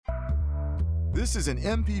This is an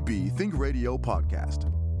MPB Think Radio podcast.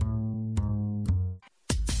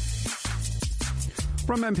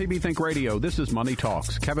 From MPB Think Radio, this is Money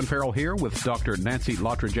Talks. Kevin Farrell here with Dr. Nancy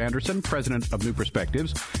Lottridge-Anderson, president of New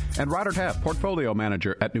Perspectives, and Ryder Taff, portfolio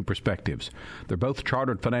manager at New Perspectives. They're both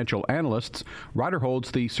chartered financial analysts. Ryder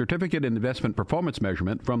holds the Certificate in Investment Performance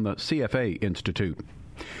Measurement from the CFA Institute.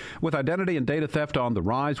 With identity and data theft on the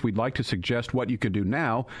rise, we'd like to suggest what you can do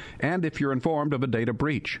now and if you're informed of a data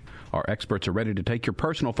breach. Our experts are ready to take your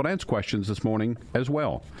personal finance questions this morning as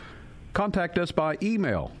well. Contact us by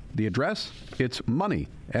email. The address, it's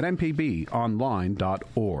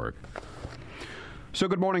money@mpbonline.org. So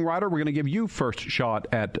good morning, Ryder. We're going to give you first shot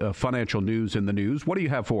at financial news in the news. What do you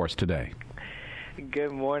have for us today?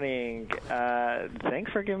 Good morning.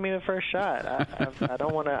 Thanks for giving me the first shot. I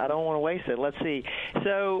don't want to waste it. Let's see.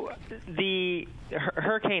 So the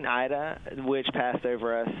Hurricane Ida, which passed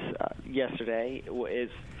over us yesterday, is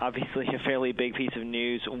obviously a fairly big piece of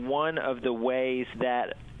news. One of the ways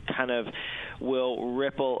that kind of will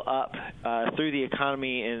ripple up through the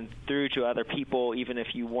economy and through to other people, even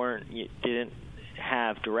if you didn't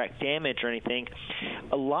have direct damage or anything.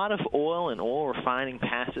 A lot of oil and oil refining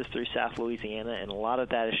passes through South Louisiana, and a lot of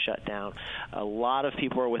that is shut down. A lot of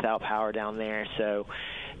people are without power down there, so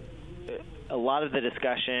a lot of the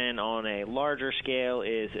discussion on a larger scale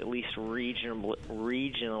is at least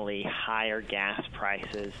regionally higher gas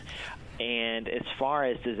prices. And as far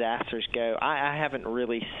as disasters go, I haven't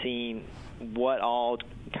really seen what all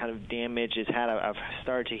kind of damage is had. I've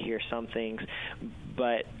started to hear some things,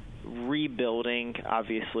 but rebuilding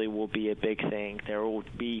obviously will be a big thing. There will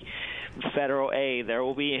be federal aid, there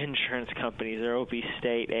will be insurance companies, there will be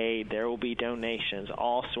state aid, there will be donations,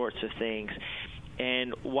 all sorts of things.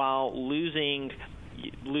 And while losing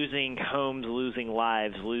homes, losing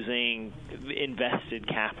lives, losing invested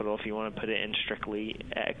capital, if you want to put it in strictly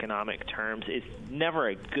economic terms, is never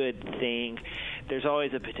a good thing. There's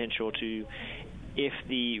always a potential to, if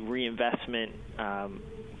the reinvestment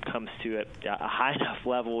comes to a high enough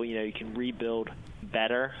level, you can rebuild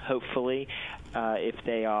better, hopefully. If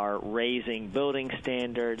they are raising building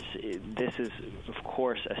standards, this is, of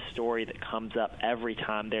course, a story that comes up every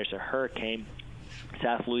time there's a hurricane.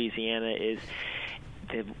 South Louisiana is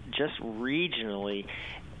just regionally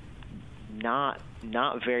not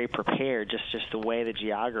very prepared, just the way the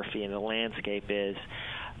geography and the landscape is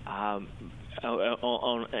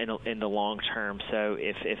in the long term. So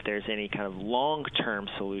if there's any kind of long-term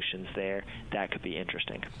solutions there, that could be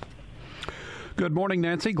interesting. Good morning,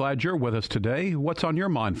 Nancy. Glad you're with us today. What's on your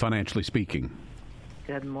mind, financially speaking?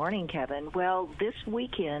 Good morning, Kevin. Well, this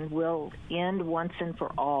weekend will end once and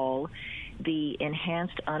for all the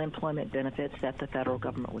enhanced unemployment benefits that the federal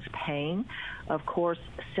government was paying. Of course,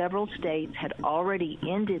 several states had already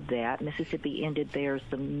ended that. Mississippi ended theirs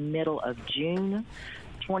the middle of June.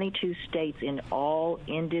 22 states in all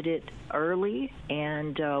ended it early,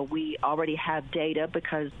 and we already have data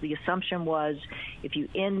because the assumption was if you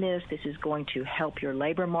end this is going to help your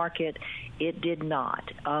labor market. It did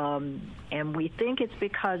not. And we think it's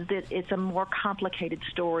because it's a more complicated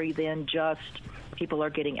story than just people are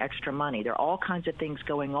getting extra money. There are all kinds of things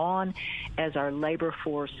going on as our labor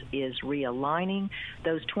force is realigning.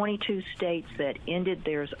 Those 22 states that ended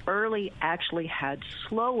theirs early actually had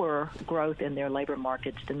slower growth in their labor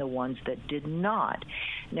markets than the ones that did not.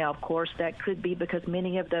 Now, of course, that could be because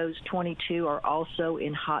many of those 22 are also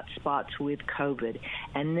in hot spots with COVID,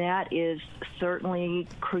 and that is certainly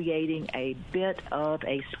creating a bit of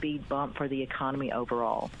a speed bump for the economy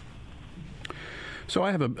overall. So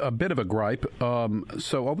I have a bit of a gripe.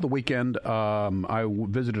 So over the weekend, I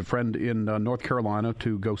visited a friend in North Carolina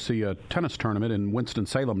to go see a tennis tournament in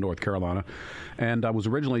Winston-Salem, North Carolina. And I was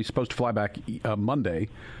originally supposed to fly back Monday,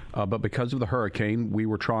 but because of the hurricane, we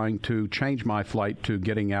were trying to change my flight to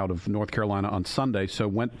getting out of North Carolina on Sunday. So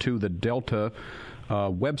went to the Delta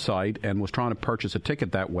website and was trying to purchase a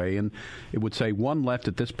ticket that way, and it would say one left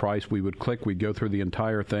at this price. We would click, we'd go through the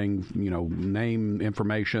entire thing, name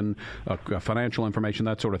information, financial information,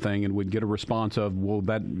 that sort of thing, and we'd get a response of, well,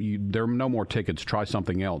 there are no more tickets, try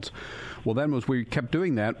something else. Well, then as we kept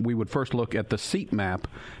doing that, we would first look at the seat map,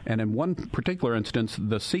 and in one particular instance,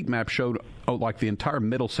 the seat map showed like the entire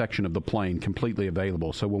middle section of the plane completely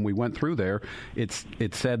available. So when we went through there, it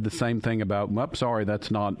said the same thing about, sorry,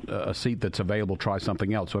 that's not a seat that's available, try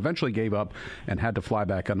something else. So eventually gave up and had to fly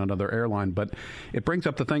back on another airline. But it brings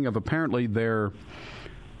up the thing of apparently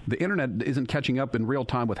the internet isn't catching up in real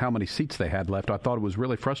time with how many seats they had left. I thought it was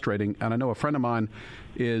really frustrating. And I know a friend of mine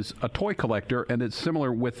is a toy collector, and it's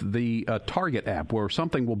similar with the Target app, where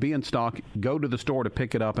something will be in stock, go to the store to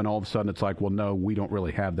pick it up, and all of a sudden it's like, well, no, we don't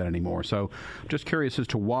really have that anymore. So just curious as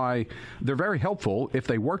to why. They're very helpful if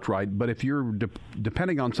they worked right, but if you're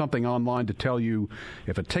depending on something online to tell you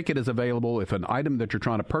if a ticket is available, if an item that you're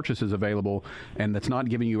trying to purchase is available, and that's not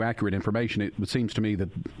giving you accurate information, it seems to me that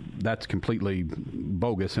that's completely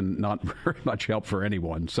bogus and not very much help for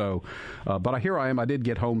anyone. So, but here I am. I did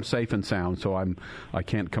get home safe and sound, so I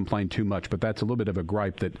can't complain too much. But that's a little bit of a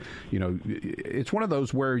gripe that, it's one of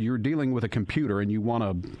those where you're dealing with a computer and you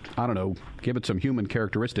want to, I don't know, give it some human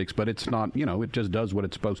characteristics, but it's not, it just does what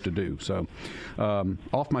it's supposed to do. So,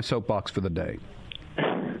 off my soapbox for the day.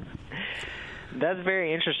 That's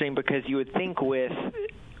very interesting, because you would think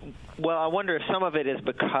I wonder if some of it is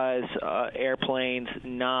because airplanes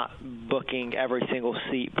not booking every single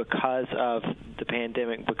seat because of the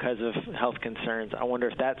pandemic, because of health concerns. I wonder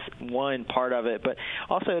if that's one part of it. But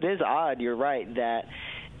also it is odd, you're right, that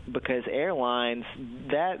because airlines,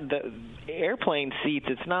 the airplane seats,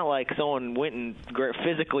 it's not like someone went and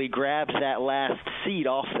physically grabs that last seat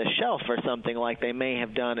off the shelf or something like they may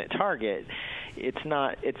have done at Target. It's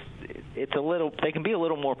not. It's a little. They can be a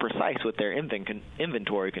little more precise with their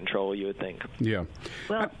inventory control, you would think. Yeah.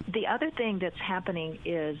 Well, the other thing that's happening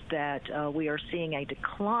is that we are seeing a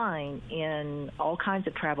decline in all kinds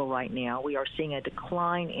of travel right now. We are seeing a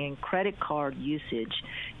decline in credit card usage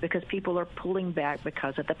because people are pulling back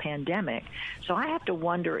because of the pandemic. So I have to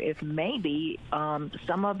wonder if maybe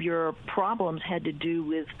some of your problems had to do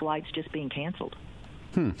with flights just being canceled.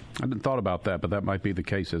 I hadn't thought about that, but that might be the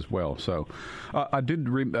case as well. So I did.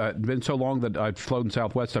 Been so long that I'd flown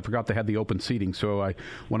Southwest, I forgot they had the open seating. So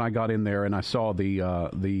when I got in there and I saw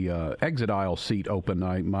the exit aisle seat open,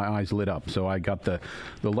 my eyes lit up. So I got the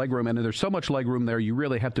leg room, and there's so much leg room there, you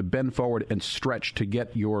really have to bend forward and stretch to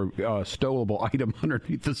get your stowable item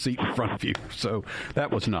underneath the seat in front of you. So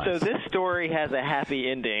that was nice. So this story has a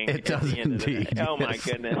happy ending. It does indeed. Oh my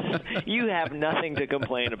goodness! You have nothing to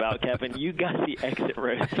complain about, Kevin. You got the exit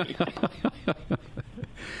row seat.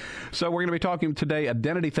 So we're going to be talking today.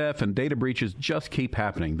 Identity theft and data breaches just keep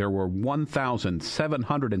happening. There were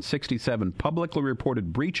 1,767 publicly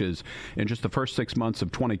reported breaches in just the first 6 months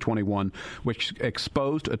of 2021, which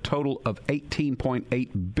exposed a total of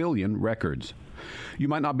 18.8 billion records. You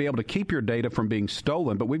might not be able to keep your data from being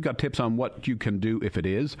stolen, but we've got tips on what you can do if it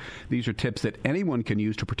is. These are tips that anyone can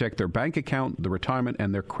use to protect their bank account, the retirement,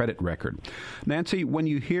 and their credit record. Nancy, when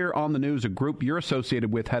you hear on the news a group you're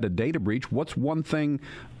associated with had a data breach, what's one thing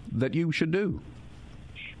that you should do?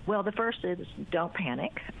 Well, the first is don't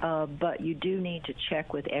panic, but you do need to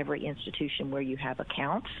check with every institution where you have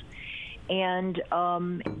accounts. And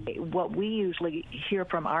what we usually hear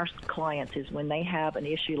from our clients is when they have an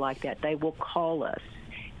issue like that, they will call us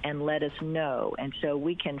and let us know. And so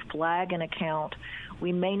we can flag an account.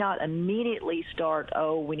 We may not immediately start,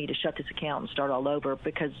 we need to shut this account and start all over,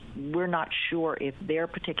 because we're not sure if their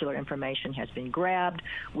particular information has been grabbed.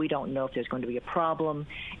 We don't know if there's going to be a problem.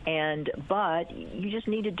 But you just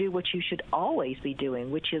need to do what you should always be doing,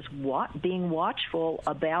 which is being watchful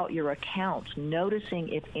about your accounts, noticing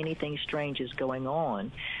if anything strange is going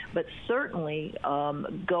on. But certainly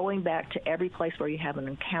going back to every place where you have an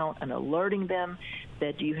account and alerting them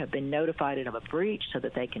that you have been notified of a breach so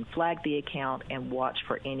that they can flag the account and watch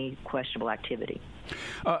for any questionable activity.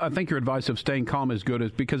 I think your advice of staying calm is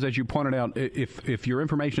good, because as you pointed out, if your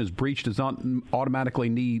information is breached, does not automatically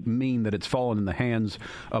mean that it's fallen in the hands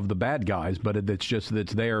of the bad guys, but it's just that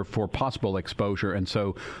it's there for possible exposure. And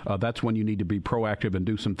so that's when you need to be proactive and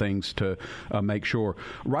do some things to make sure.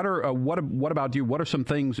 Ryder, what about you? What are some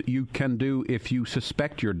things you can do if you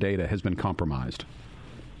suspect your data has been compromised?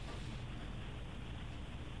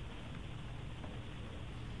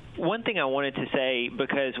 One thing I wanted to say,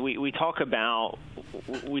 because we talk about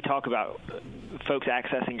folks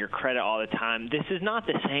accessing your credit all the time. This is not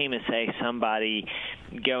the same as, say, somebody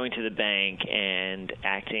going to the bank and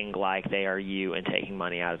acting like they are you and taking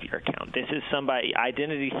money out of your account. This is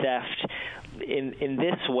identity theft. In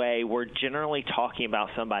this way, we're generally talking about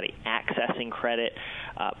somebody accessing credit,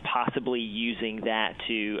 possibly using that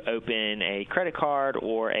to open a credit card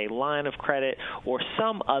or a line of credit or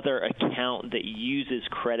some other account that uses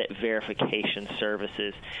credit verification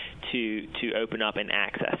services to open up and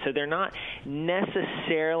access. So they're not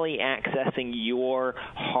necessarily accessing your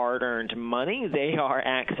hard-earned money. They are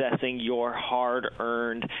accessing your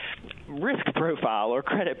hard-earned risk profile or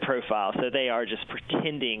credit profile. So they are just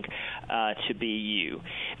pretending to be you.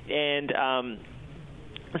 And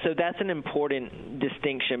So that's an important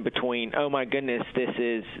distinction between, oh my goodness, this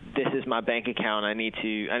is my bank account. I need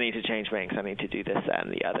to change banks. I need to do this, that,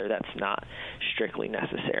 and the other. That's not strictly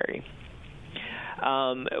necessary.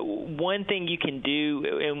 One thing you can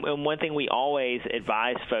do, and one thing we always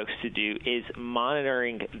advise folks to do, is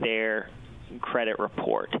monitoring their credit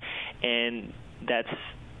report, and that's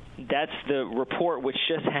the report which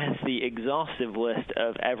just has the exhaustive list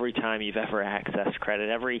of every time you've ever accessed credit,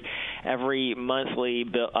 every monthly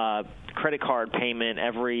credit card payment,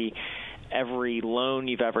 every loan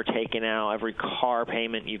you've ever taken out, every car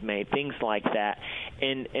payment you've made, things like that,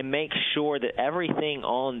 and make sure that everything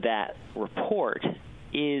on that report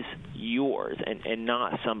is yours and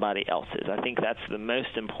not somebody else's. I think that's the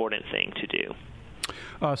most important thing to do.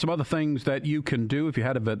 Some other things that you can do if you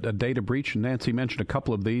had a data breach, Nancy mentioned a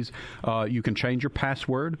couple of these. You can change your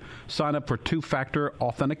password, sign up for two-factor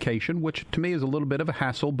authentication, which to me is a little bit of a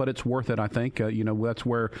hassle, but it's worth it, I think. That's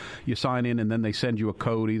where you sign in and then they send you a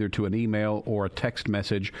code either to an email or a text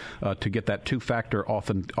message to get that two-factor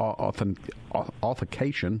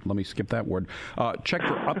authentication. Let me skip that word. Check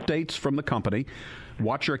for updates from the company.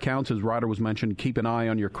 Watch your accounts, as Ryder was mentioned. Keep an eye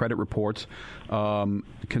on your credit reports.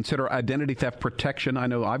 Consider identity theft protection. I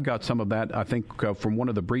know I've got some of that. I think from one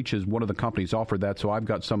of the breaches, one of the companies offered that, so I've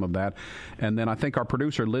got some of that. And then I think our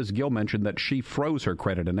producer, Liz Gill, mentioned that she froze her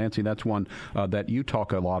credit. And, Nancy, that's one that you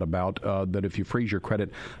talk a lot about, that if you freeze your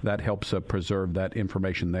credit, that helps preserve that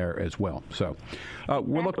information there as well. So,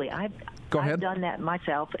 exactly. Go ahead. I've done that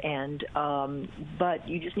myself, and but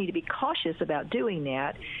you just need to be cautious about doing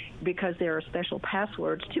that because there are special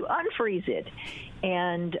passwords to unfreeze it.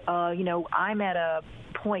 And, I'm at a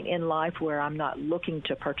point in life where I'm not looking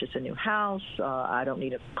to purchase a new house. I don't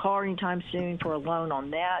need a car anytime soon for a loan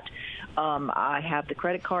on that. I have the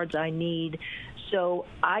credit cards I need. So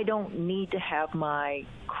I don't need to have my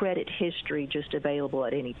credit history just available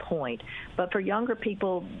at any point. But for younger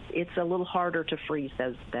people, it's a little harder to freeze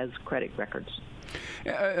those credit records.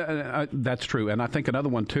 That's true. And I think another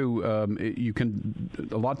one, too, you can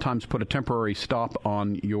a lot of times put a temporary stop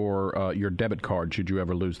on your debit card should you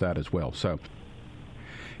ever lose that as well. So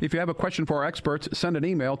if you have a question for our experts, send an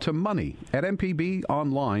email to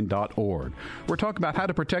money@mpbonline.org. We're talking about how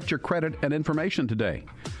to protect your credit and information today.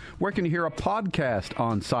 Where can you hear a podcast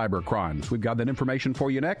on cyber crimes? We've got that information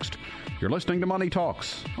for you next. You're listening to Money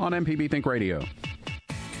Talks on MPB Think Radio.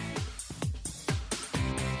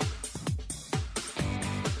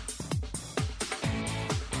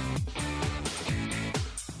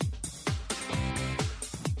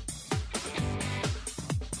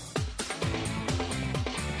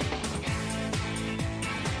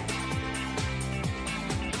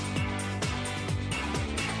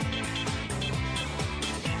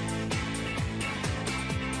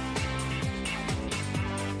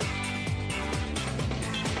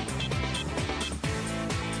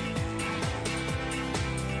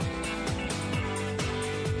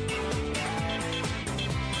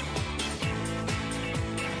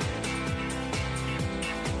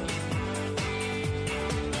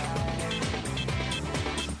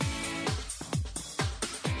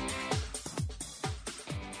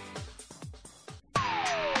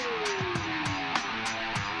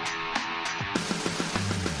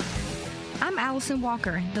 Allison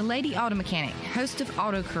Walker, the Lady Auto Mechanic, host of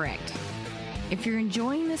AutoCorrect. If you're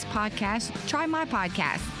enjoying this podcast, try my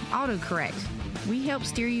podcast, AutoCorrect. We help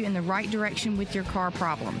steer you in the right direction with your car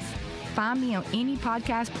problems. Find me on any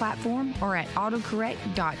podcast platform or at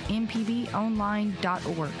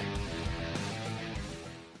autocorrect.mpbonline.org.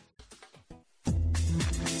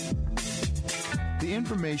 The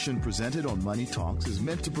information presented on Money Talks is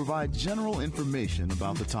meant to provide general information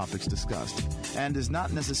about the topics discussed and is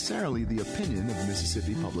not necessarily the opinion of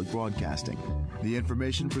Mississippi Public Broadcasting. The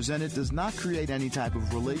information presented does not create any type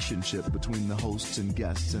of relationship between the hosts and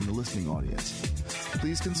guests and the listening audience.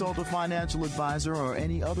 Please consult a financial advisor or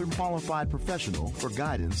any other qualified professional for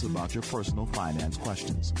guidance about your personal finance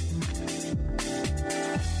questions.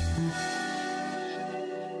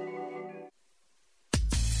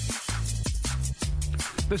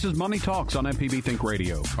 This is Money Talks on MPB Think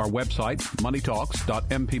Radio. Our website,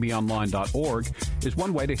 moneytalks.mpbonline.org, is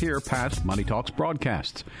one way to hear past Money Talks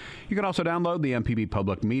broadcasts. You can also download the MPB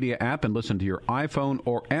Public Media app and listen to your iPhone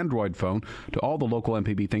or Android phone to all the local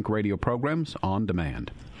MPB Think Radio programs on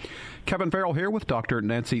demand. Kevin Farrell here with Dr.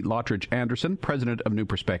 Nancy Lottridge Anderson, President of New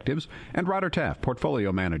Perspectives, and Ryder Taft,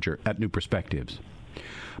 Portfolio Manager at New Perspectives.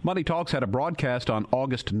 Money Talks had a broadcast on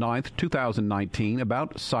August 9th, 2019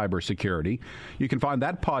 about cybersecurity. You can find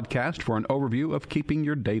that podcast for an overview of keeping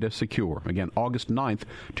your data secure. Again, August 9th,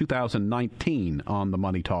 2019 on the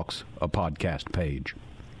Money Talks podcast page.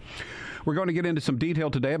 We're going to get into some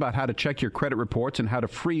detail today about how to check your credit reports and how to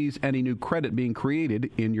freeze any new credit being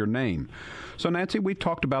created in your name. So, Nancy, we've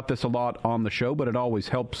talked about this a lot on the show, but it always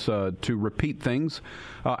helps to repeat things.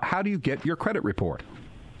 How do you get your credit report?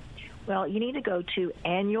 Well, you need to go to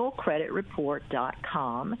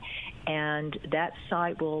annualcreditreport.com, and that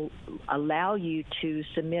site will allow you to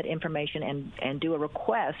submit information and do a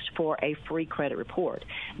request for a free credit report.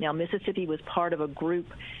 Now, Mississippi was part of a group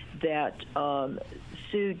that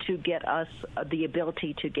sued to get us the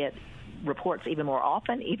ability to get reports even more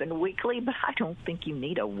often, even weekly, but I don't think you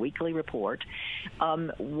need a weekly report.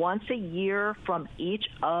 Once a year from each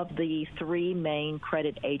of the three main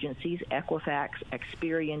credit agencies, Equifax,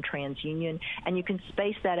 Experian, TransUnion, and you can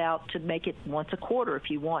space that out to make it once a quarter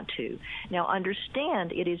if you want to. Now,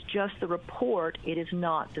 understand it is just the report, it is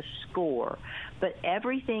not the score. But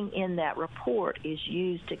everything in that report is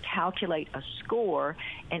used to calculate a score,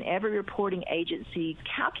 and every reporting agency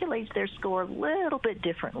calculates their score a little bit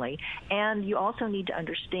differently. And you also need to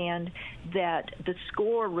understand that the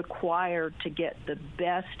score required to get the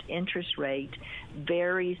best interest rate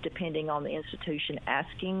varies depending on the institution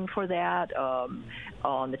asking for that,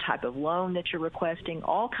 on the type of loan that you're requesting.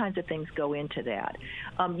 All kinds of things go into that.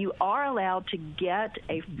 You are allowed to get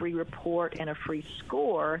a free report and a free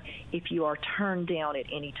score if you are turned down at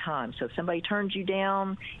any time. So if somebody turns you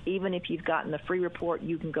down, even if you've gotten the free report,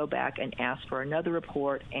 you can go back and ask for another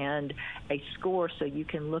report and a score so you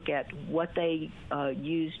can look at what they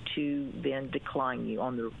use to then decline you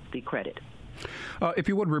on the credit. If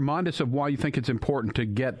you would remind us of why you think it's important to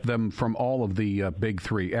get them from all of the big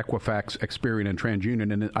three, Equifax, Experian, and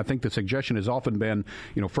TransUnion. And I think the suggestion has often been,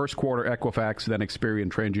 first quarter Equifax, then Experian,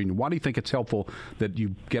 TransUnion. Why do you think it's helpful that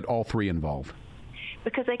you get all three involved?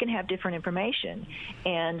 Because they can have different information.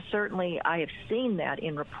 And certainly I have seen that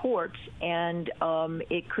in reports, and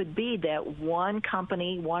it could be that one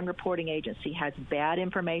company, one reporting agency has bad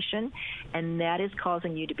information, and that is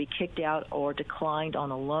causing you to be kicked out or declined on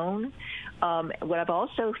a loan. What I've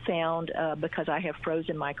also found, because I have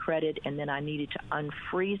frozen my credit and then I needed to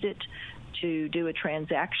unfreeze it to do a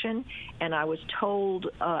transaction, and I was told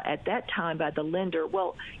at that time by the lender,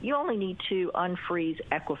 well, you only need to unfreeze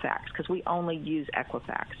Equifax because we only use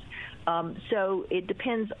Equifax. So it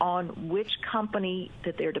depends on which company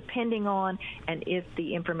that they're depending on and if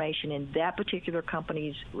the information in that particular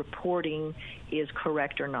company's reporting is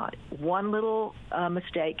correct or not. One little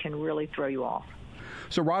mistake can really throw you off.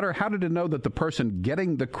 So, Ryder, how did it know that the person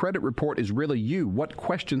getting the credit report is really you? What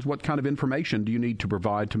questions, what kind of information do you need to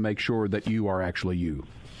provide to make sure that you are actually you?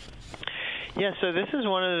 Yeah, so this is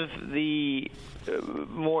one of the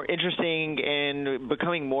more interesting and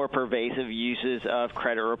becoming more pervasive uses of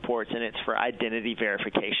credit reports, and it's for identity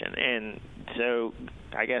verification. And so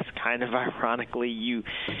I guess kind of ironically,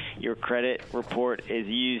 your credit report is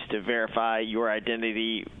used to verify your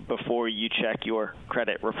identity before you check your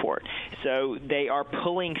credit report. So they are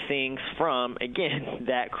pulling things from, again,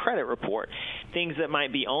 that credit report. Things that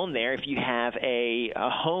might be on there. If you have a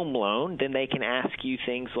home loan, then they can ask you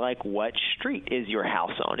things like, what street is your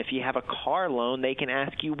house on? If you have a car loan, they can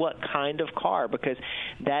ask you what kind of car, because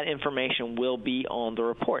that information will be on the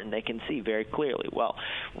report, and they can see very clearly, well,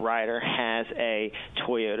 Ryder has a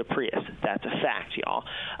Toyota Prius. That's a fact, y'all.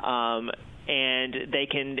 And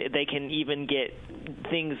they can even get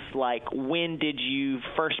things like, when did you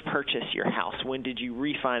first purchase your house? When did you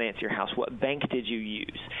refinance your house? What bank did you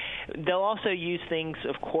use? They'll also use things,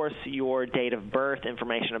 of course, your date of birth,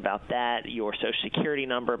 information about that, your Social Security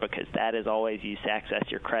number, because that is always used to access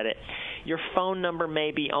your credit. Your phone number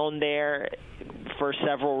may be on there for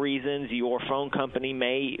several reasons. Your phone company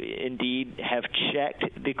may indeed have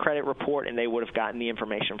checked the credit report, and they would have gotten the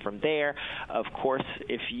information from there. Of course,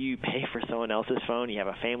 if you pay for someone else's phone, you have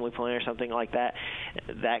a family plan or something like that,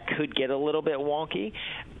 that could get a little bit wonky.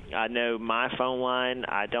 I know my phone line,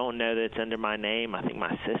 I don't know that it's under my name. I think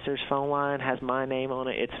my sister's phone line has my name on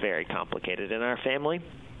it. It's very complicated in our family.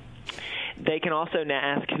 They can also now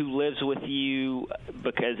ask who lives with you,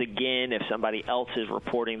 because, again, if somebody else is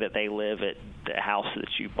reporting that they live at the house that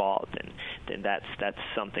you bought, then that's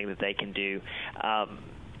something that they can do.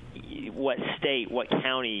 What state, what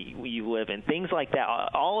county you live in, things like that.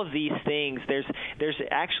 All of these things, there's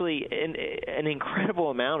actually an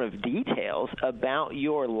incredible amount of details about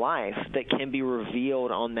your life that can be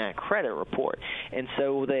revealed on that credit report. And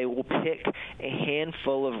so they will pick a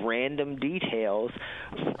handful of random details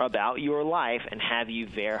about your life and have you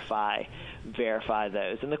verify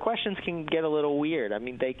those. And the questions can get a little weird. I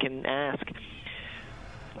mean, they can ask,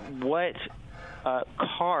 what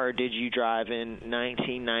car did you drive in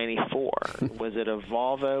 1994? Was it a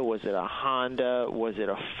Volvo? Was it a Honda? Was it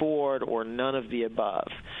a Ford? Or none of the above?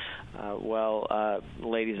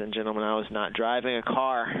 Ladies and gentlemen, I was not driving a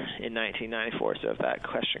car in 1994, so if that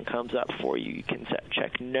question comes up for you, you can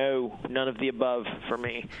check no, none of the above for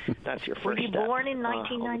me. That's your first step. Were you born in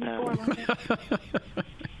 1994?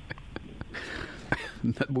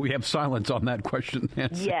 We have silence on that question,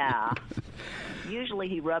 Nancy. Yeah. Usually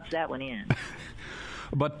he rubs that one in.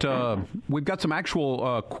 But we've got some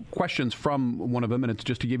actual questions from one of them, and it's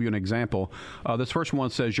just to give you an example. This first one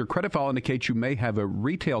says, your credit file indicates you may have a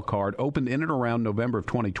retail card opened in and around November of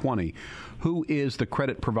 2020. Who is the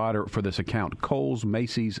credit provider for this account? Kohl's,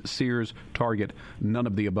 Macy's, Sears, Target, none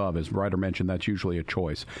of the above. As Ryder mentioned, that's usually a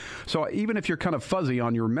choice. So even if you're kind of fuzzy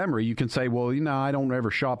on your memory, you can say, well, I don't ever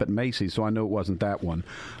shop at Macy's, so I know it wasn't that one.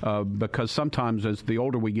 Because sometimes as the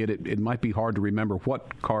older we get, it might be hard to remember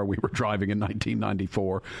what car we were driving in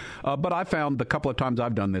 1994. But I found the couple of times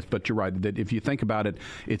I've done this, but you're right, that if you think about it,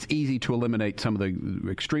 it's easy to eliminate some of the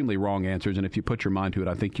extremely wrong answers. And if you put your mind to it,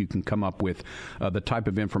 I think you can come up with the type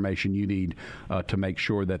of information you need to make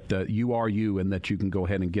sure that you are you and that you can go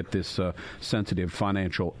ahead and get this sensitive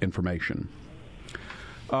financial information.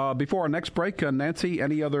 Before our next break, Nancy,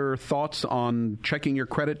 any other thoughts on checking your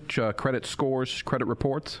credit scores, credit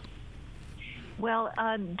reports? Well,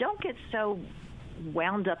 don't get so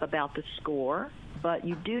wound up about the score, but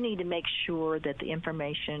you do need to make sure that the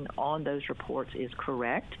information on those reports is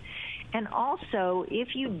correct. And also,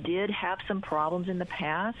 if you did have some problems in the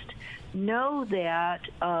past, know that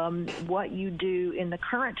what you do in the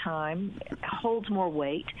current time holds more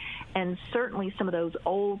weight, and certainly some of those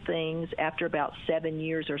old things after about 7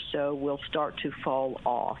 years or so will start to fall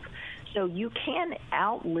off. So you can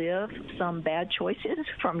outlive some bad choices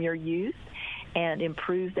from your youth and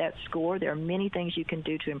improve that score. There are many things you can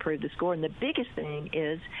do to improve the score, and the biggest thing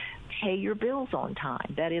is pay your bills on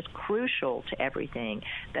time. That is crucial to everything.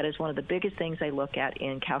 That is one of the biggest things they look at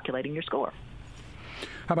in calculating your score.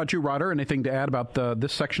 How about you, Ryder? Anything to add about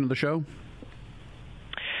this section of the show?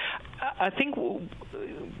 I think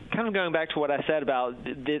kind of going back to what I said about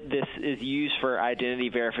this is used for identity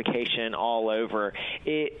verification all over,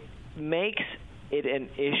 it makes it an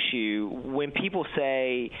issue when people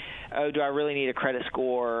say, oh, do I really need a credit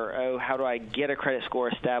score? Oh, how do I get a credit score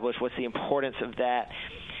established? What's the importance of that?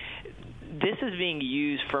 This is being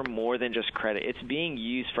used for more than just credit. It's being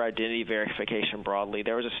used for identity verification broadly.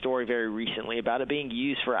 There was a story very recently about it being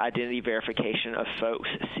used for identity verification of folks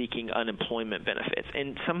seeking unemployment benefits.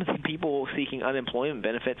 And some of the people seeking unemployment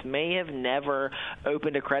benefits may have never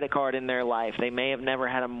opened a credit card in their life. They may have never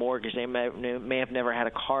had a mortgage. They may have never had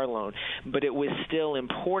a car loan. But it was still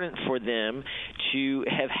important for them to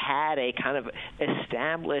have had a kind of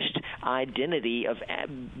established identity of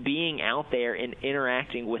being out there and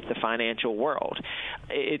interacting with the financial world.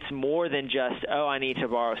 It's more than just, oh, I need to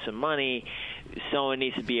borrow some money. Someone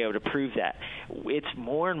needs to be able to prove that. It's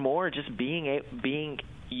more and more just being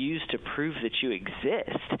used to prove that you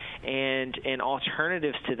exist. And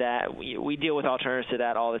alternatives to that, we deal with alternatives to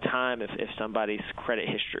that all the time. If somebody's credit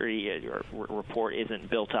history or report isn't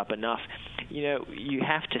built up enough, you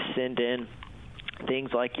have to send in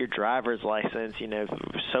things like your driver's license,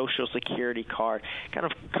 social security card, kind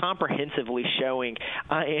of comprehensively showing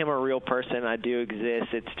I am a real person, I do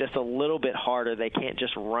exist. It's just a little bit harder. They can't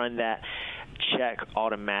just run that check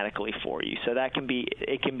automatically for you. So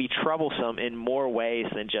it can be troublesome in more ways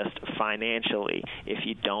than just financially if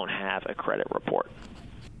you don't have a credit report.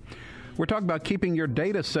 We're talking about keeping your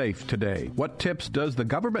data safe today. What tips does the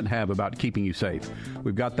government have about keeping you safe?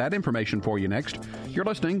 We've got that information for you next. You're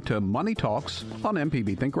listening to Money Talks on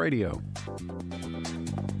MPB Think Radio.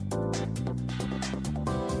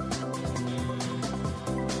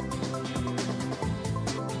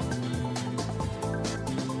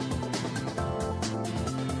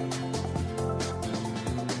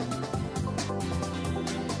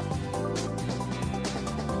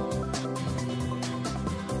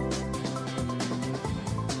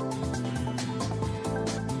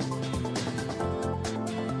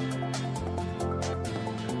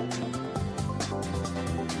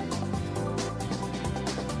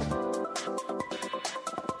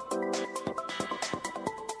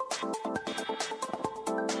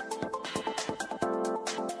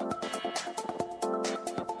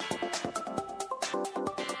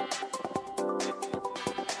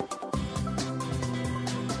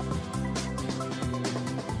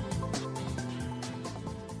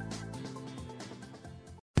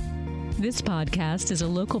 This podcast is a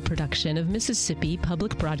local production of Mississippi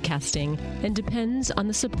Public Broadcasting and depends on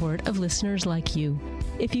the support of listeners like you.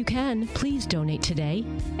 If you can, please donate today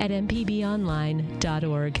at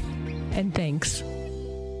mpbonline.org. And thanks.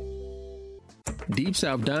 Deep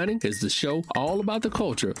South Dining is the show all about the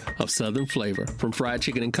culture of Southern flavor, from fried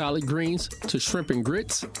chicken and collard greens to shrimp and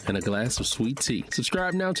grits and a glass of sweet tea.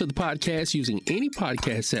 Subscribe now to the podcast using any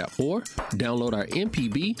podcast app or download our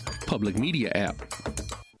MPB public media app.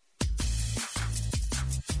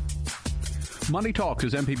 Money Talks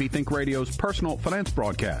is MPB Think Radio's personal finance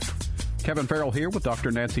broadcast. Kevin Farrell here with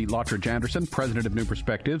Dr. Nancy Lottridge-Anderson, president of New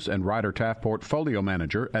Perspectives, and Ryder Taft, portfolio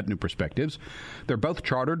manager at New Perspectives. They're both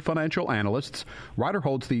chartered financial analysts. Ryder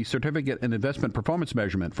holds the Certificate in Investment Performance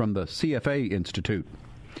Measurement from the CFA Institute.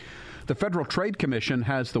 The Federal Trade Commission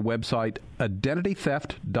has the website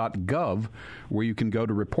identitytheft.gov, where you can go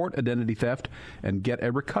to report identity theft and get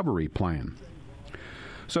a recovery plan.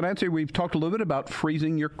 So, Nancy, we've talked a little bit about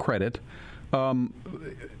freezing your credit.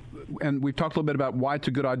 And we've talked a little bit about why it's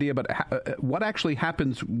a good idea, but what actually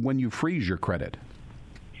happens when you freeze your credit?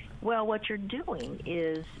 Well, what you're doing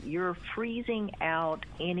is you're freezing out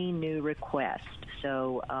any new request.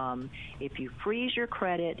 So if you freeze your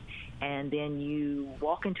credit and then you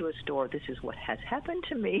walk into a store, this is what has happened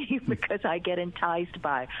to me because I get enticed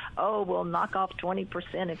by, we'll knock off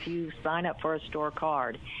 20% if you sign up for a store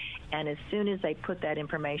card. And as soon as they put that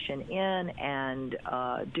information in and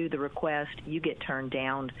do the request, you get turned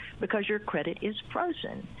down because your credit is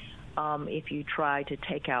frozen. If you try to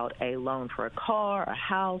take out a loan for a car, a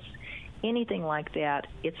house, anything like that,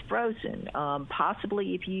 it's frozen.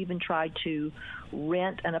 Possibly if you even try to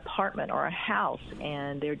rent an apartment or a house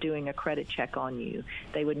and they're doing a credit check on you,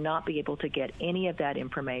 they would not be able to get any of that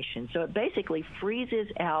information. So it basically freezes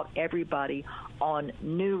out everybody on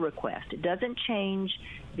new requests. It doesn't change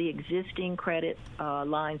the existing credit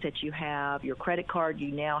lines that you have, your credit card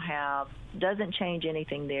you now have, doesn't change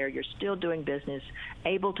anything there. You're still doing business,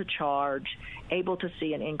 able to charge, able to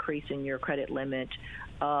see an increase in your credit limit,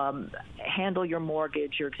 handle your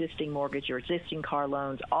mortgage, your existing car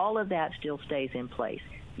loans. All of that still stays in place.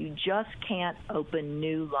 You just can't open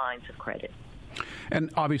new lines of credit. And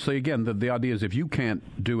obviously, again, the idea is if you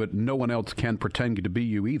can't do it, no one else can pretend to be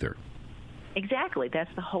you either. Exactly.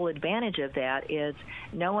 That's the whole advantage of that, is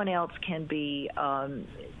no one else can be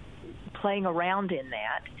playing around in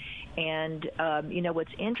that. And,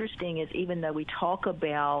 what's interesting is even though we talk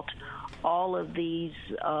about all of these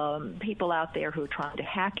people out there who are trying to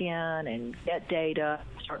hack in and get data,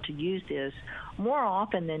 start to use this, more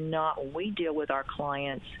often than not, when we deal with our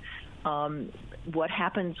clients, what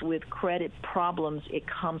happens with credit problems, it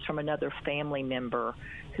comes from another family member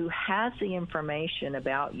who has the information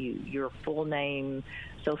about you, your full name,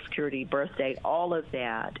 Social Security, birth date, all of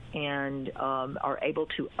that, and are able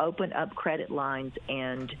to open up credit lines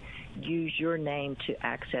and use your name to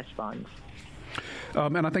access funds.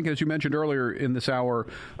 And I think, as you mentioned earlier in this hour,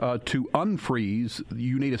 to unfreeze,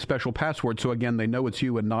 you need a special password. So, again, they know it's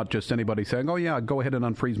you and not just anybody saying, oh, yeah, go ahead and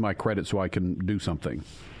unfreeze my credit so I can do something.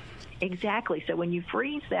 Exactly. So when you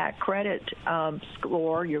freeze that credit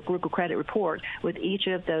score, your Google credit report, with each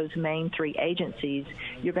of those main three agencies,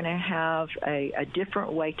 you're going to have a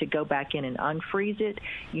different way to go back in and unfreeze it.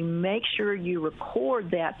 You make sure you record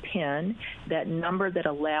that PIN, that number that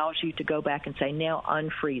allows you to go back and say, now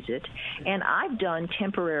unfreeze it. And I've done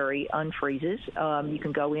temporary unfreezes. You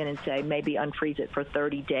can go in and say, maybe unfreeze it for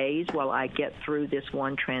 30 days while I get through this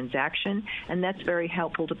one transaction. And that's very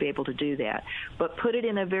helpful to be able to do that. But put it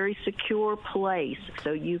in a very secure place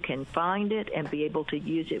so you can find it and be able to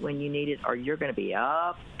use it when you need it, or you're going to be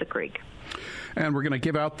up the creek. And we're going to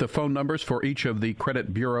give out the phone numbers for each of the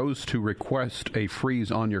credit bureaus to request a freeze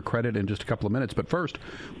on your credit in just a couple of minutes. But first,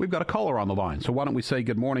 we've got a caller on the line. So why don't we say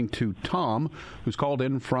good morning to Tom, who's called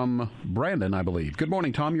in from Brandon, I believe. Good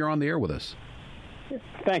morning, Tom. You're on the air with us.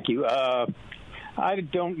 Thank you. I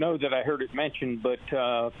don't know that I heard it mentioned, but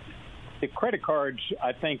the credit cards,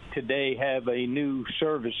 I think, today have a new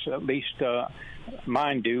service, at least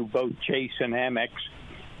mine do, both Chase and Amex.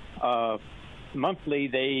 Monthly,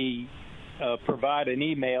 they provide an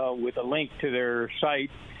email with a link to their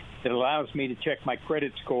site that allows me to check my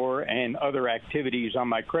credit score and other activities on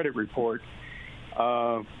my credit report.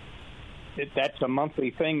 That's a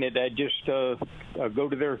monthly thing that I just go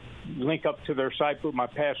to their link up to their site, put my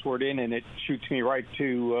password in, and it shoots me right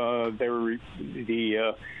to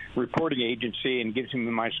the reporting agency and gives me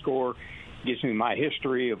my score, gives me my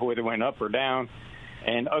history of whether it went up or down,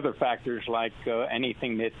 and other factors like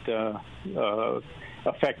anything that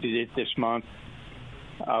affected it this month.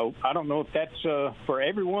 I don't know if that's for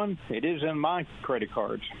everyone. It is in my credit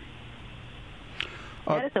cards.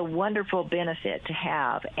 That is a wonderful benefit to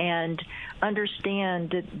have, and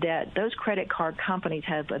understand that those credit card companies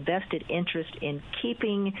have a vested interest in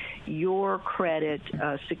keeping your credit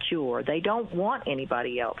secure. They don't want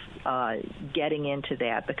anybody else getting into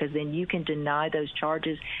that, because then you can deny those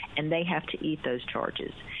charges and they have to eat those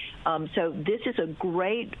charges. So this is a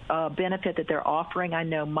great benefit that they're offering. I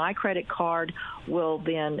know my credit card will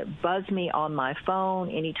then buzz me on my phone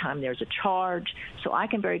anytime there's a charge, so I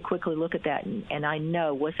can very quickly look at that and I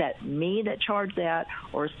know, was that me that charged that,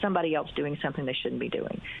 or is somebody else doing something they shouldn't be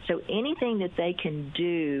doing? So anything that they can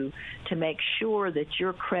do to make sure that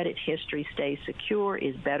your credit history stays secure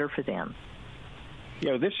is better for them.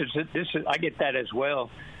 This is I get that as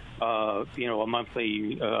well. A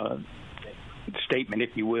monthly statement,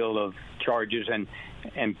 if you will, of charges, and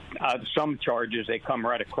some charges, they come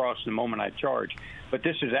right across the moment I charge. But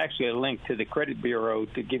this is actually a link to the credit bureau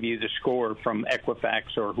to give you the score from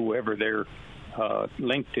Equifax or whoever they're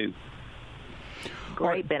linked to.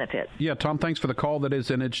 Great benefit. Yeah, Tom, thanks for the call. That is,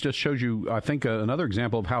 and it just shows you, I think, another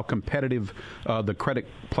example of how competitive the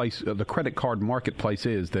credit card marketplace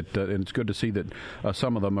is. And it's good to see that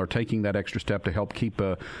some of them are taking that extra step to help keep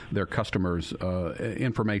their customers'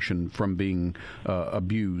 information from being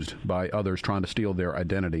abused by others trying to steal their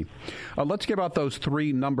identity. Let's give out those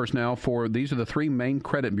three numbers now. These are the three main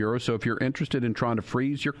credit bureaus. So if you're interested in trying to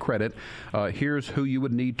freeze your credit, here's who you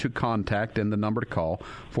would need to contact and the number to call.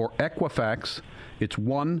 For Equifax, it's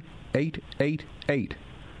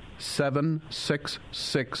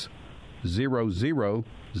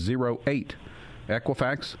 1-888-766-0008.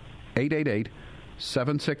 Equifax,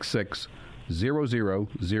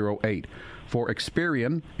 888-766-0008. For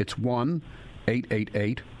Experian, it's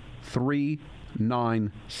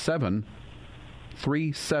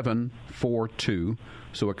 1-888-397-3742.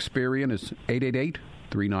 So Experian is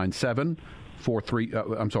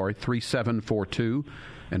 888-397-3742.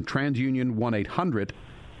 And TransUnion,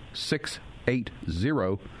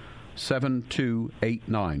 1-800-680-7289.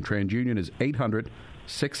 TransUnion is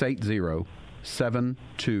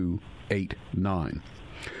 800-680-7289.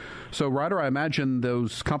 So, Ryder, I imagine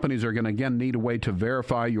those companies are going to, again, need a way to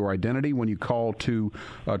verify your identity when you call to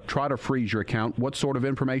try to freeze your account. What sort of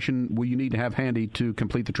information will you need to have handy to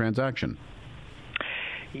complete the transaction?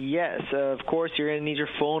 Yes, of course, you're going to need your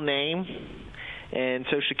full name and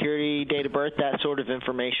Social Security, date of birth, that sort of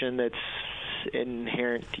information that's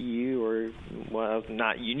inherent to you, or, well,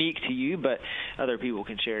 not unique to you, but other people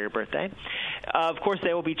can share your birthday. Of course,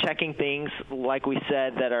 they will be checking things, like we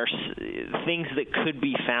said, that are things that could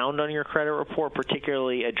be found on your credit report,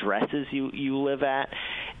 particularly addresses you live at.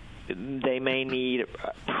 They may need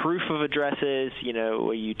proof of addresses,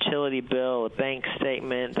 a utility bill, a bank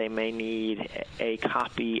statement. They may need a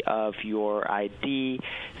copy of your ID,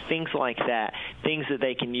 things like that, things that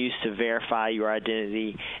they can use to verify your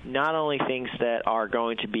identity, not only things that are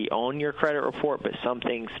going to be on your credit report, but some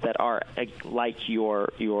things that are like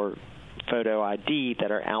your photo ID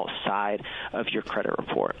that are outside of your credit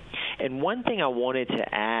report. And one thing I wanted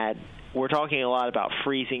to add, we're talking a lot about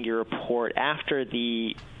freezing your report after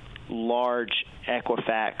the large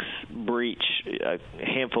Equifax breach a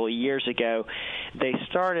handful of years ago. They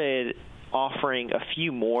started offering a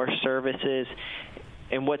few more services,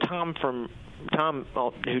 and what Tom, who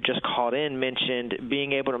just called in, mentioned,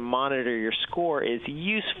 being able to monitor your score is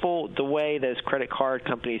useful. The way those credit card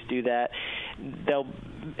companies do that, they'll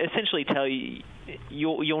essentially tell you,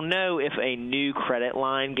 you'll know if a new credit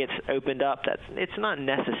line gets opened up. It's not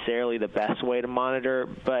necessarily the best way to monitor,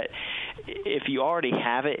 but if you already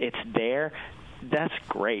have it, it's there. That's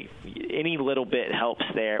great. Any little bit helps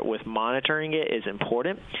there with monitoring it is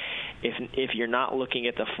important. If you're not looking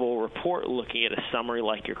at the full report, looking at a summary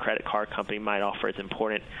like your credit card company might offer is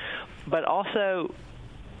important. But also,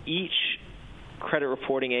 each credit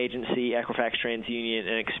reporting agency, Equifax, TransUnion,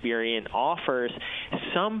 and Experian, offers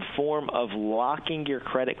some form of locking your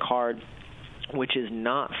credit card, which is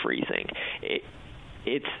not freezing.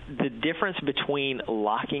 It's the difference between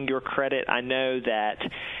locking your credit. I know that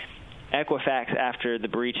Equifax, after the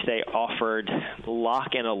breach, they offered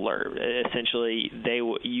lock and alert. Essentially,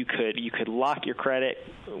 you could lock your credit,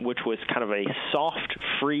 which was kind of a soft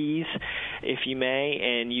freeze, if you may,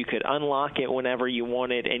 and you could unlock it whenever you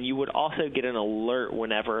wanted, and you would also get an alert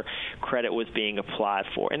whenever credit was being applied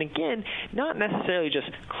for. And again, not necessarily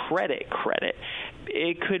just credit.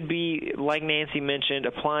 it could be, like Nancy mentioned,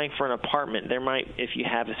 applying for an apartment. There might, if you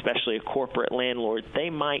have especially a corporate landlord, they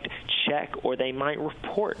might check or they might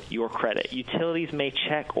report your credit. Utilities may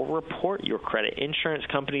check or report your credit. Insurance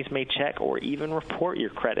companies may check or even report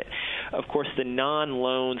your credit. Of course, the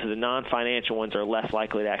non-loans, the non-financial ones are less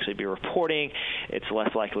likely to actually be reporting. It's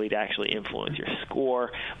less likely to actually influence your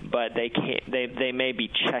score, but they may be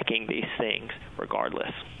checking these things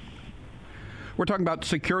regardless. We're talking about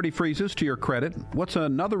security freezes to your credit. What's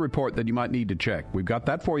another report that you might need to check? We've got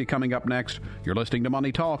that for you coming up next. You're listening to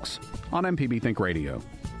Money Talks on MPB Think Radio.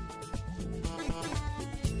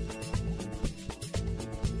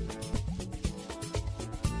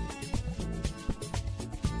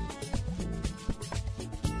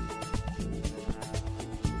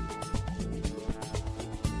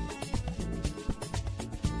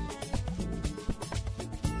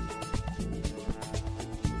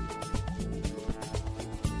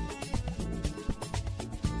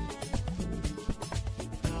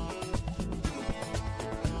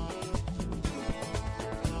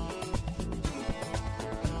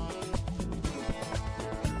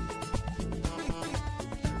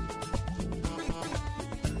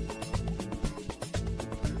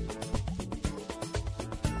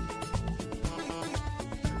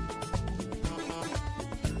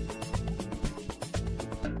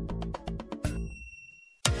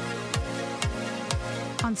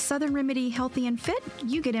 On Southern Remedy Healthy and Fit,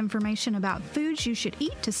 you get information about foods you should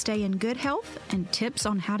eat to stay in good health and tips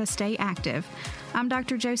on how to stay active. I'm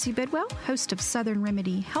Dr. Josie Bidwell, host of Southern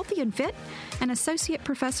Remedy Healthy and Fit, and Associate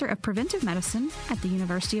Professor of Preventive Medicine at the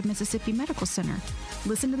University of Mississippi Medical Center.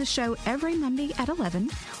 Listen to the show every Monday at 11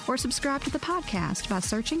 or subscribe to the podcast by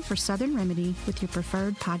searching for Southern Remedy with your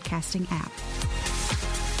preferred podcasting app.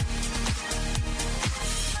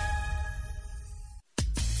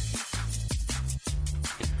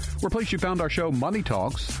 We're pleased you found our show, Money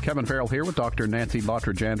Talks. Kevin Farrell here with Dr. Nancy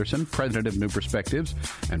Lottridge Anderson, President of New Perspectives,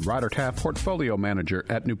 and Ryder Taft, Portfolio Manager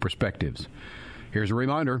at New Perspectives. Here's a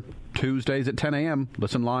reminder, Tuesdays at 10 a.m.,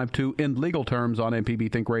 listen live to In Legal Terms on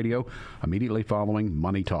MPB Think Radio, immediately following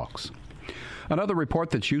Money Talks. Another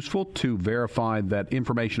report that's useful to verify that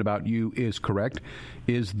information about you is correct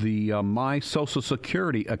is the My Social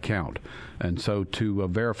Security account. And so to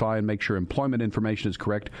verify and make sure employment information is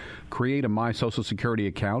correct, create a My Social Security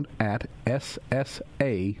account at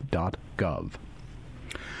ssa.gov.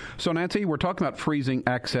 So, Nancy, we're talking about freezing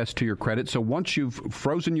access to your credit. So once you've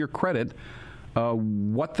frozen your credit,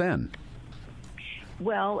 what then?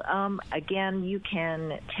 Well, again, you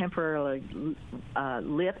can temporarily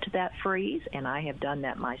lift that freeze, and I have done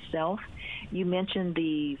that myself. You mentioned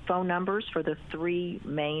the phone numbers for the three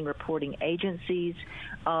main reporting agencies.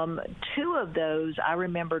 Two of those, I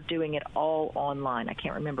remember doing it all online. I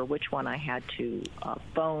can't remember which one I had to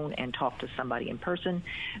phone and talk to somebody in person,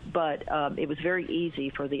 but it was very easy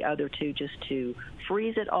for the other two just to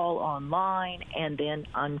freeze it all online and then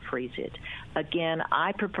unfreeze it. Again,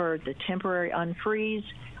 I preferred the temporary unfreeze.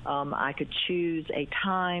 I could choose a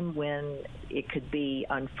time when it could be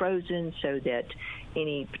unfrozen so that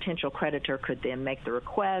any potential creditor could then make the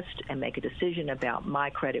request and make a decision about my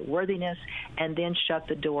credit worthiness and then shut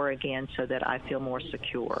the door again so that I feel more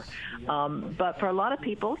secure. But for a lot of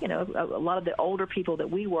people, a lot of the older people that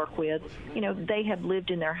we work with, they have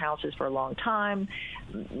lived in their houses for a long time.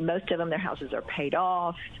 Most of them, their houses are paid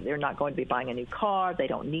off. They're not going to be buying a new car. They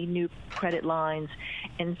don't need new credit lines.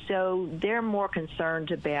 And so they're more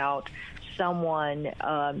concerned about someone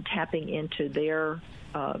tapping into their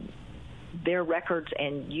records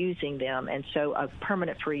and using them, and so a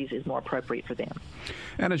permanent freeze is more appropriate for them.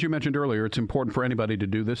 And as you mentioned earlier, it's important for anybody to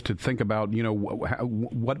do this, to think about,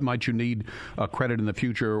 what might you need credit in the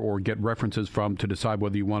future or get references from to decide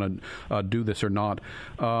whether you want to do this or not.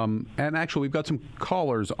 And actually, we've got some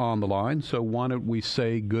callers on the line, so why don't we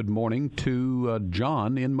say good morning to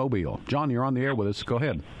John in Mobile. John, you're on the air with us. Go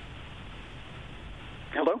ahead.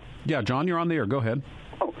 Hello? Yeah, John, you're on the air. Go ahead.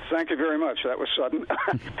 Oh, thank you very much. That was sudden.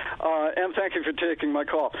 And thank you for taking my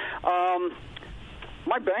call.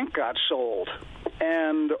 My bank got sold,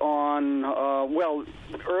 and on,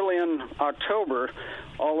 early in October,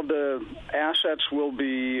 all of the assets will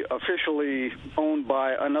be officially owned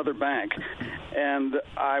by another bank. And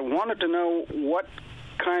I wanted to know what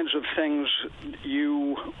kinds of things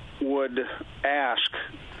you would ask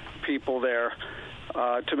people there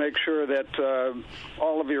to make sure that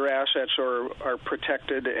all of your assets are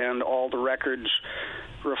protected and all the records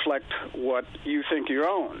reflect what you think you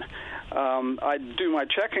own. I do my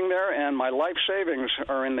checking there, and my life savings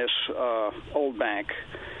are in this old bank.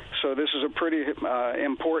 So this is a pretty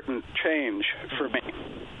important change for me.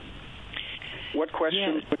 What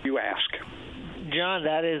questions would you ask? John,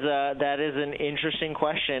 that is an interesting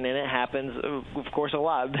question, and it happens, of course, a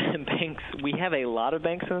lot. Banks, we have a lot of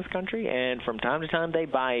banks in this country, and from time to time they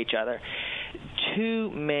buy each other. Two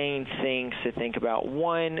main things to think about.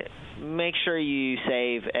 One, make sure you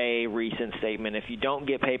save a recent statement. If you don't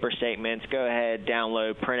get paper statements, go ahead,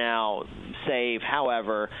 download, print out, save,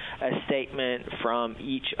 however, a statement from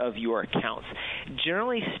each of your accounts.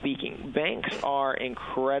 Generally speaking, banks are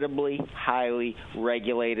incredibly highly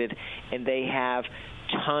regulated, and they have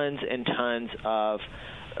tons and tons of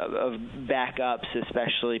backups,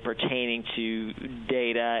 especially pertaining to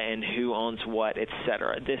data and who owns what,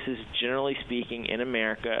 etc. This is, generally speaking, in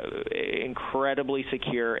America, incredibly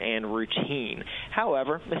secure and routine.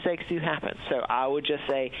 However, mistakes do happen. So I would just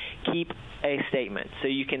say keep a statement. So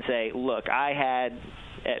you can say, look,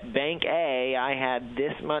 at Bank A, I had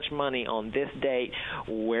this much money on this date.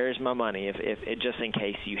 Where's my money? If just in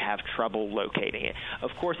case you have trouble locating it.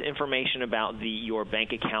 Of course, information about your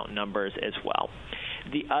bank account numbers as well.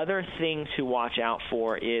 The other thing to watch out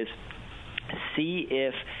for is see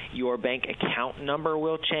if your bank account number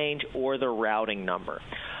will change or the routing number.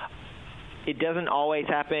 It doesn't always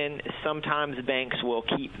happen. Sometimes banks will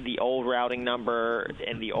keep the old routing number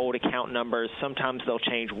and the old account numbers. Sometimes they'll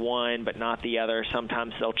change one but not the other.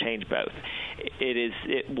 Sometimes they'll change both.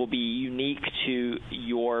 It will be unique to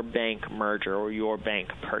your bank merger or your bank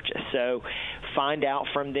purchase. So find out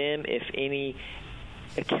from them if any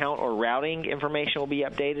account or routing information will be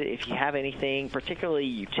updated. If you have anything, particularly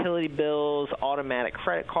utility bills, automatic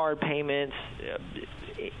credit card payments,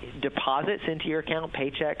 deposits into your account,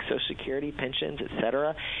 paychecks, Social Security, pensions,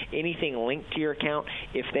 etc., anything linked to your account,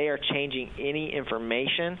 if they are changing any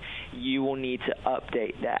information, you will need to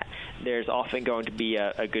update that. There's often going to be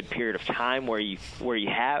a good period of time where you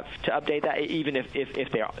have to update that, even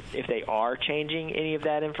if they are changing any of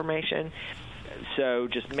that information. So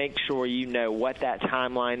just make sure you know what that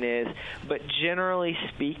timeline is. But generally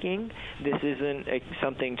speaking, this isn't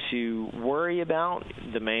something to worry about.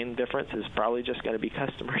 The main difference is probably just going to be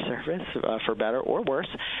customer service, for better or worse.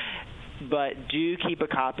 But do keep a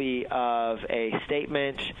copy of a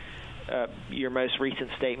statement. Your most recent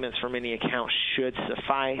statements from any account should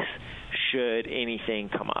suffice should anything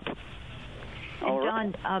come up.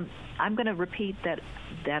 And John, I'm going to repeat that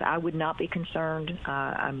I would not be concerned.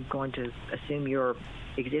 I'm going to assume your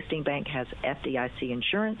existing bank has FDIC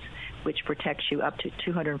insurance, which protects you up to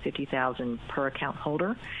 $250,000 per account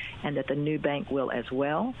holder, and that the new bank will as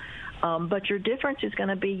well. But your difference is going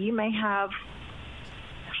to be you may have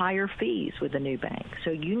higher fees with the new bank. So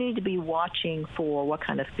you need to be watching for what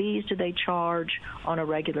kind of fees do they charge on a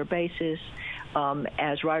regular basis.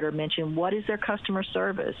 As Ryder mentioned, what is their customer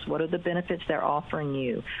service? What are the benefits they're offering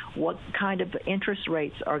you? What kind of interest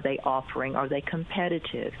rates are they offering? Are they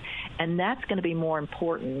competitive? And that's going to be more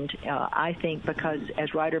important, I think, because,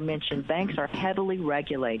 as Ryder mentioned, banks are heavily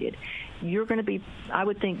regulated. You're going to be, I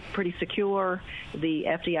would think, pretty secure. The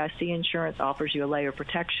FDIC insurance offers you a layer of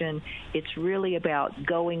protection. It's really about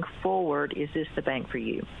going forward, is this the bank for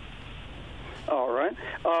you? All right.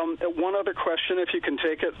 One other question, if you can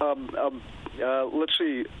take it. Let's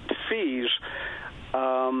see, fees.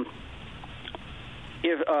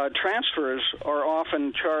 If transfers are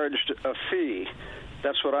often charged a fee,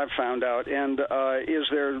 that's what I've found out. And is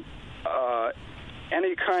there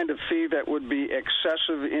any kind of fee that would be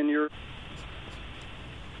excessive in your?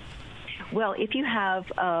 Well, if you have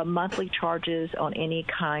monthly charges on any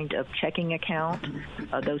kind of checking account,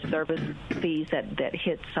 those service fees that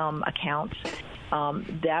hit some accounts,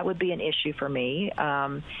 that would be an issue for me.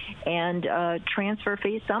 And transfer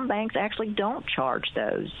fees, some banks actually don't charge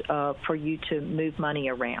those for you to move money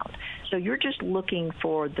around. So you're just looking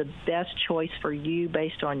for the best choice for you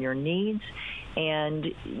based on your needs.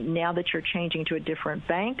 And now that you're changing to a different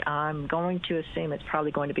bank, I'm going to assume it's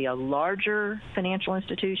probably going to be a larger financial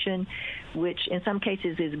institution, which in some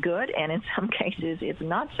cases is good, and in some cases it's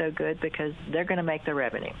not so good because they're going to make the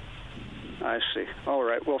revenue. I see. All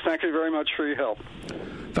right. Well, thank you very much for your help.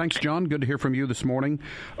 Thanks, John. Good to hear from you this morning.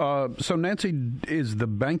 So, Nancy, is the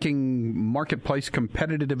banking marketplace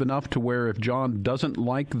competitive enough to where if John doesn't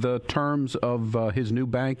like the terms of his new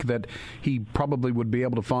bank, that he probably would be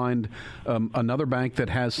able to find another bank that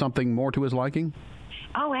has something more to his liking?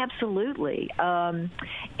 Oh, absolutely.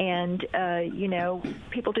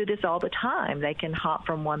 People do this all the time. They can hop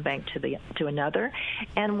from one bank to another.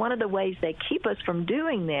 And one of the ways they keep us from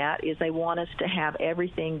doing that is they want us to have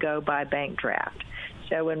everything go by bank draft.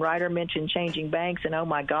 So when Ryder mentioned changing banks and, oh,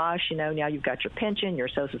 my gosh, now you've got your pension, your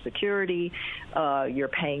Social Security, you're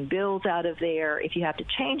paying bills out of there. If you have to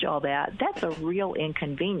change all that, that's a real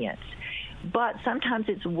inconvenience. but sometimes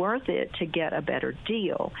it's worth it to get a better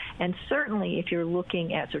deal. And certainly if you're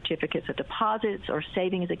looking at certificates of deposits or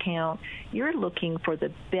savings account, you're looking for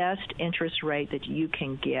the best interest rate that you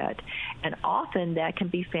can get. And often that can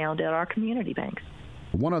be found at our community banks.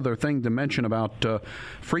 One other thing to mention about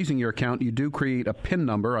freezing your account, you do create a PIN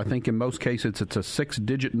number. I think in most cases it's a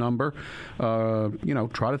 6-digit number.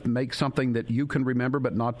 Try to make something that you can remember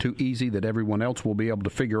but not too easy that everyone else will be able to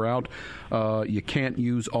figure out. You can't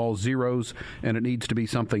use all zeros, and it needs to be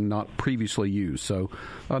something not previously used. So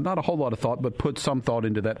not a whole lot of thought, but put some thought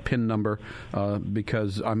into that PIN number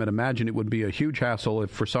because I would imagine it would be a huge hassle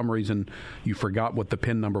if for some reason you forgot what the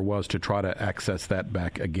PIN number was to try to access that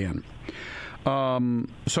back again.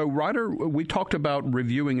 So, Ryder, we talked about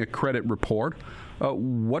reviewing a credit report.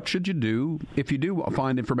 What should you do if you do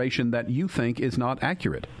find information that you think is not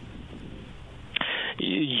accurate?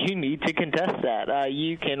 You need to contest that.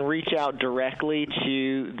 You can reach out directly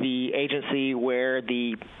to the agency where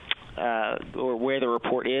the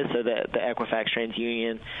report is, so the Equifax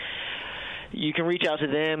TransUnion. You can reach out to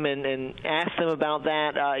them and ask them about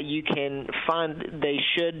that. You can find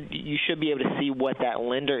you should be able to see what that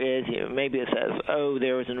lender is. Maybe it says,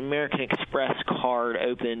 there was an American Express card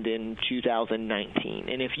opened in 2019.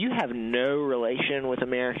 And if you have no relation with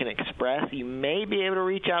American Express, you may be able to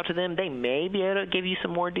reach out to them. They may be able to give you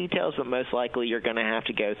some more details, but most likely you're going to have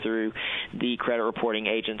to go through the credit reporting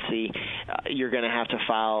agency. You're going to have to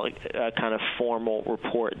file a kind of formal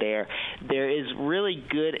report there. There is really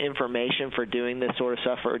good information for doing this sort of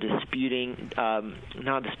stuff, for disputing,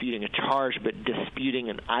 not disputing a charge, but disputing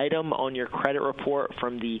an item on your credit report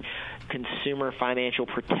from the Consumer Financial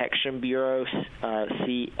Protection Bureau,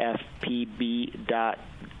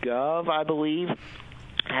 CFPB.gov, I believe.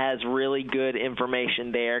 Has really good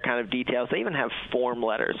information there, kind of details. They even have form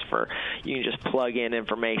letters for you can just plug in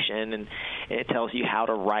information, and it tells you how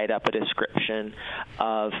to write up a description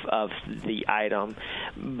of the item.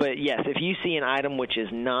 But yes, if you see an item which is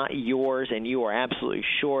not yours and you are absolutely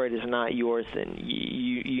sure it is not yours, then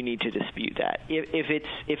you need to dispute that. If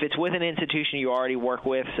it's with an institution you already work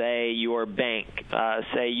with, say your bank,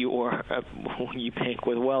 say you bank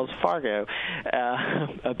with Wells Fargo,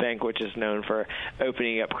 a bank which is known for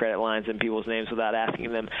opening up credit lines in people's names without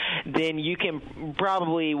asking them, then you can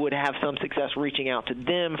probably would have some success reaching out to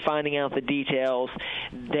them, finding out the details.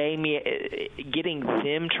 Getting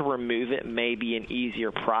them to remove it may be an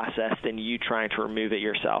easier process than you trying to remove it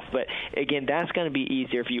yourself. But again, that's going to be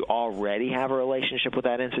easier if you already have a relationship with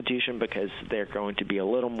that institution, because they're going to be a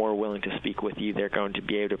little more willing to speak with you. They're going to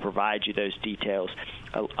be able to provide you those details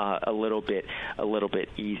a little bit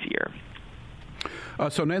easier.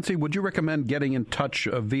 So, Nancy, would you recommend getting in touch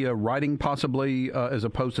via writing possibly as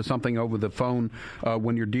opposed to something over the phone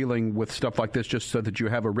when you're dealing with stuff like this, just so that you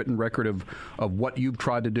have a written record of what you've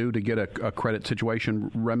tried to do to get a credit situation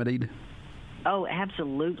remedied? Oh,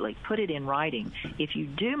 absolutely. Put it in writing. If you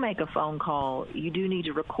do make a phone call, you do need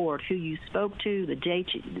to record who you spoke to, the date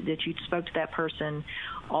that you spoke to that person,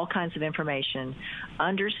 all kinds of information.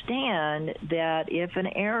 Understand that if an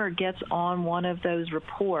error gets on one of those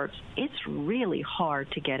reports, it's really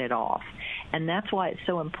hard to get it off. And that's why it's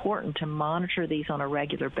so important to monitor these on a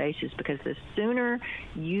regular basis, because the sooner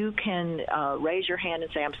you can raise your hand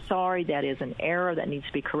and say, I'm sorry, that is an error that needs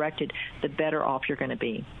to be corrected, the better off you're going to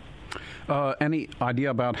be. Any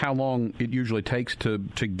idea about how long it usually takes to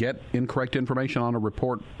get incorrect information on a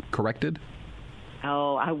report corrected?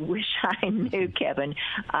 Oh, I wish I knew, Kevin.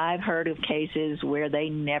 I've heard of cases where they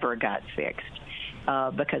never got fixed.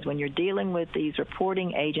 Because when you're dealing with these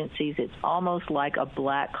reporting agencies, it's almost like a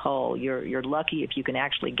black hole. You're lucky if you can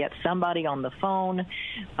actually get somebody on the phone.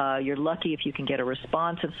 You're lucky if you can get a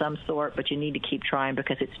response of some sort, but you need to keep trying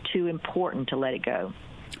because it's too important to let it go.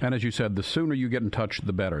 And as you said, the sooner you get in touch,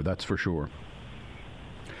 the better. That's for sure.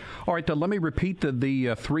 All right, let me repeat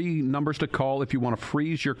the three numbers to call if you want to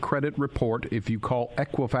freeze your credit report. If you call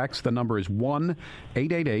Equifax, the number is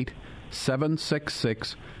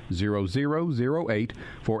 1-888-766-0008.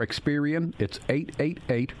 For Experian, it's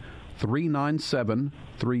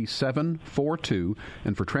 888-397-3742.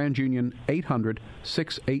 And for TransUnion,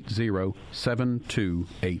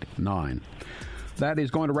 800-680-7289. That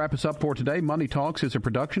is going to wrap us up for today. Money Talks is a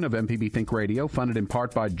production of MPB Think Radio, funded in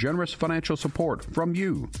part by generous financial support from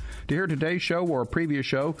you. To hear today's show or a previous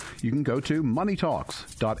show, you can go to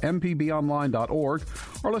moneytalks.mpbonline.org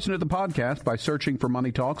or listen to the podcast by searching for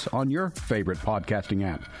Money Talks on your favorite podcasting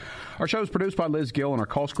app. Our show is produced by Liz Gill, and our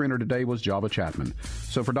call screener today was Java Chapman.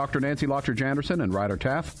 So for Dr. Nancy Lottridge-Anderson and Ryder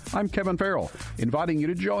Taff, I'm Kevin Farrell, inviting you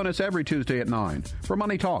to join us every Tuesday at 9 for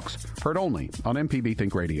Money Talks, heard only on MPB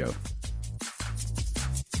Think Radio.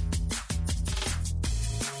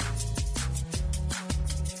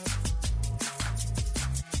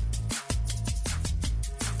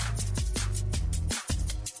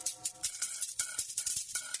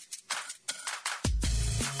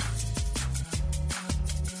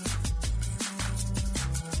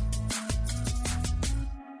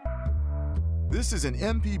 This is an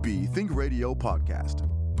MPB Think Radio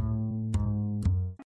podcast.